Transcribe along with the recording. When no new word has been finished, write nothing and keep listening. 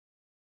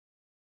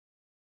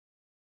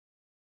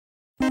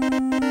Each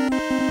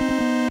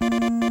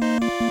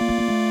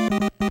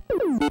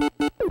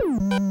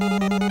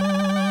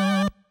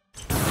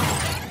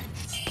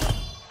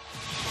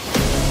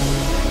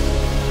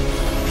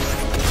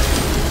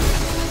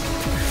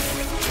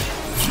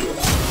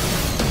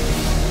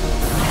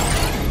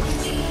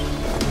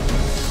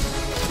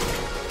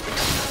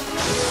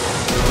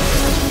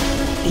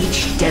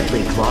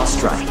deadly claw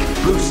strike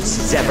boosts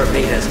Zephyr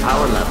Beta's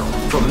power level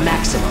for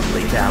maximum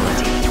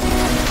lethality.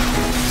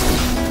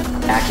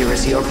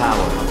 Accuracy or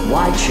power?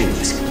 Why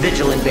choose?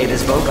 Vigilant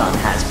Beta's bowgun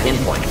has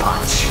pinpoint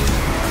punch.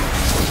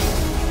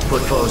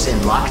 Put foes in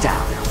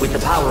lockdown with the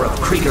power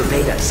of Krieger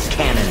Beta's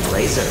cannon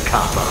laser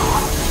combo.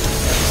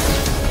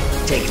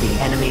 Take the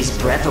enemy's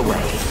breath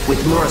away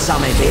with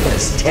Murasame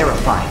Beta's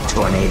terrifying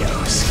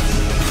tornadoes.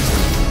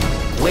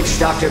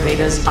 Witchdoctor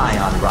Beta's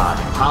Ion Rod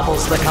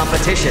hobbles the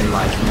competition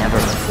like never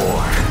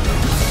before.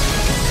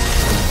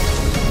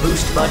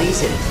 Boost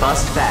buddies and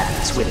bust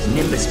baddies with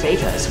Nimbus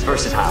Beta's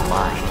versatile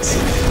lines.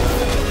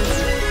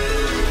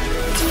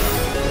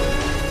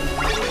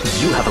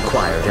 You have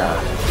acquired a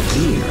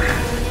gear.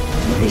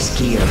 This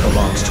gear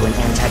belongs to an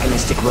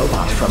antagonistic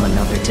robot from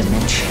another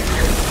dimension.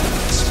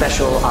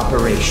 Special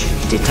operation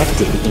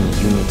detected in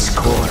unit's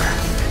core.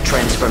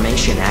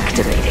 Transformation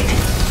activated.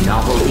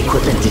 Novel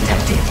equipment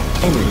detected.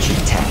 Energy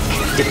tank.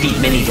 Defeat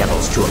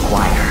mini-devils to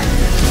acquire.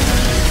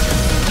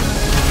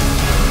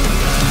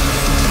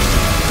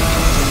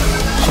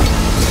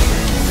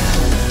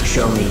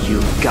 Show me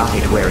you've got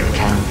it where it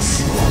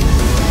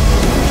counts.